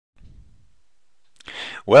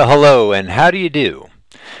Well, hello, and how do you do?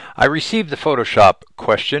 I received the Photoshop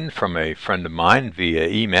question from a friend of mine via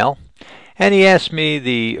email, and he asked me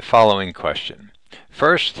the following question.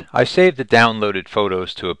 First, I save the downloaded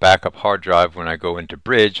photos to a backup hard drive. When I go into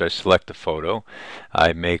Bridge, I select the photo,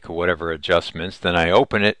 I make whatever adjustments, then I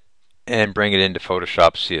open it and bring it into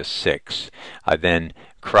Photoshop CS6. I then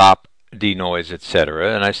crop, denoise,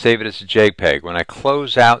 etc., and I save it as a JPEG. When I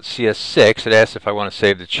close out CS6, it asks if I want to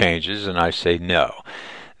save the changes, and I say no.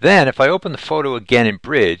 Then, if I open the photo again in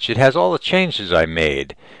Bridge, it has all the changes I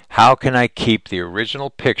made. How can I keep the original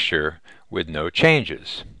picture with no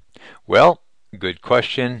changes? Well, good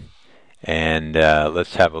question, and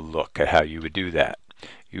let's have a look at how you would do that.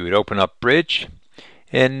 You would open up Bridge.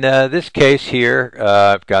 In this case here,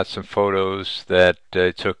 I've got some photos that I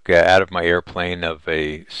took out of my airplane of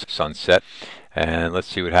a sunset. And let's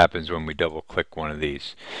see what happens when we double click one of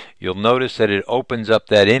these. You'll notice that it opens up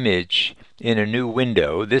that image in a new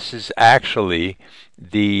window. This is actually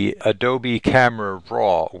the Adobe Camera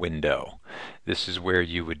Raw window. This is where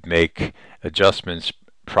you would make adjustments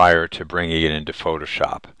prior to bringing it into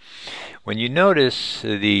Photoshop. When you notice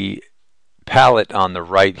the palette on the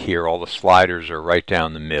right here, all the sliders are right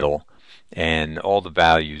down the middle, and all the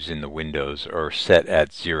values in the windows are set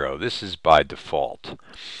at 0. This is by default.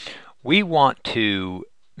 We want to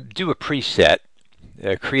do a preset,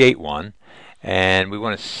 create one, and we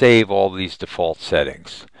want to save all these default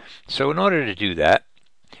settings. So in order to do that,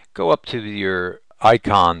 go up to your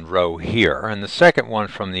icon row here, and the second one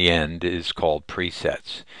from the end is called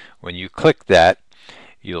Presets. When you click that,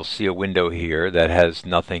 you'll see a window here that has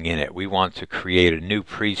nothing in it. We want to create a new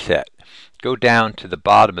preset. Go down to the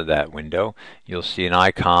bottom of that window. You'll see an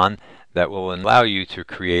icon that will allow you to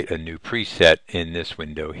create a new preset in this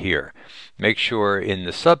window here. Make sure in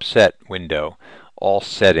the subset window all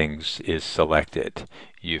settings is selected.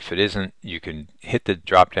 If it isn't, you can hit the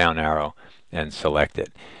drop down arrow and select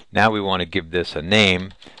it. Now we want to give this a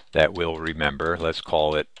name that we'll remember. Let's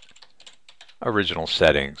call it Original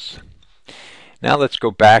Settings. Now let's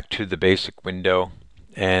go back to the basic window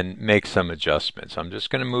and make some adjustments. I'm just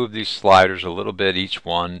going to move these sliders a little bit, each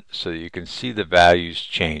one, so that you can see the values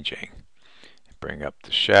changing. Bring up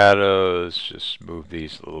the shadows, just move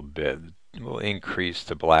these a little bit. We'll increase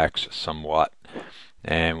the blacks somewhat,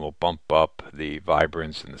 and we'll bump up the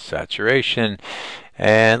vibrance and the saturation.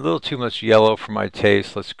 And a little too much yellow for my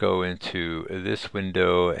taste. Let's go into this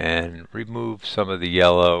window and remove some of the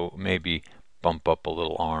yellow, maybe bump up a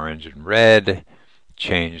little orange and red.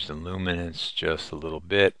 Change the luminance just a little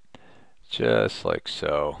bit, just like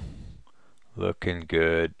so. Looking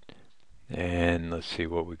good. And let's see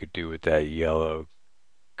what we could do with that yellow.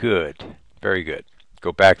 Good. Very good.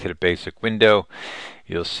 Go back to the basic window.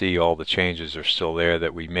 You'll see all the changes are still there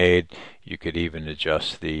that we made. You could even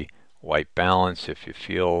adjust the white balance if you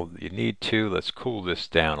feel you need to. Let's cool this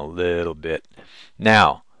down a little bit.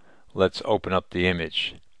 Now, let's open up the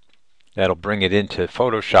image. That'll bring it into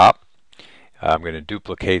Photoshop. I'm going to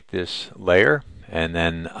duplicate this layer, and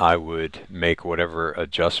then I would make whatever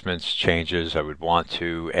adjustments, changes I would want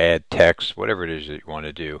to, add text, whatever it is that you want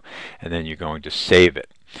to do, and then you're going to save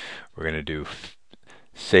it. We're going to do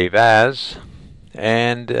Save As,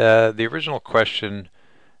 and the original question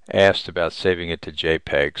asked about saving it to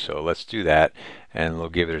JPEG, so let's do that, and we'll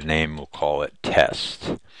give it a name. We'll call it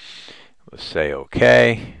Test. We'll say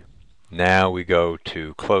OK. Now we go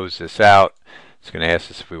to close this out. It's going to ask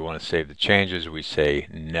us if we want to save the changes. We say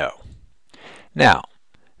no. Now,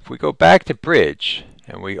 if we go back to Bridge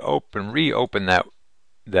and we reopen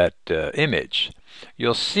that image,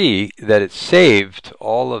 you'll see that it saved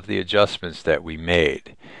all of the adjustments that we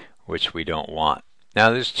made, which we don't want. Now,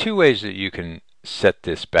 there's two ways that you can set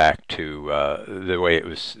this back to the way it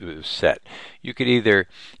was set. You could either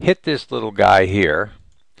hit this little guy here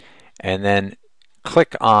and then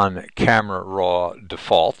click on Camera Raw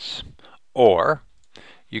Defaults, or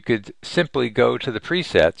you could simply go to the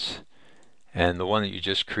presets, and the one that you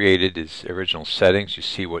just created is Original Settings. You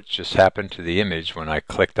see what just happened to the image when I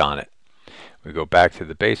clicked on it. We go back to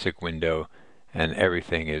the basic window, and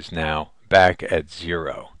everything is now back at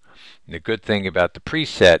 0. And the good thing about the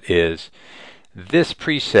preset is this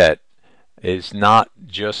preset is not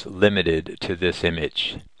just limited to this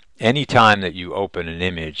image. Anytime that you open an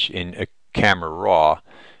image in a Camera Raw,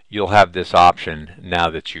 you'll have this option now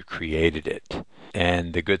that you created it.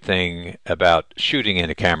 And the good thing about shooting in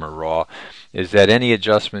a Camera Raw is that any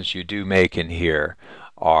adjustments you do make in here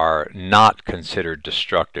are not considered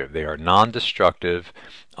destructive. They are non-destructive,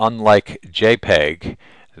 unlike JPEG,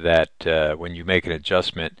 that when you make an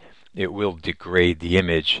adjustment, it will degrade the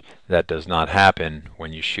image. That does not happen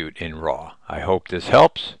when you shoot in RAW. I hope this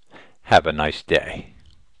helps. Have a nice day.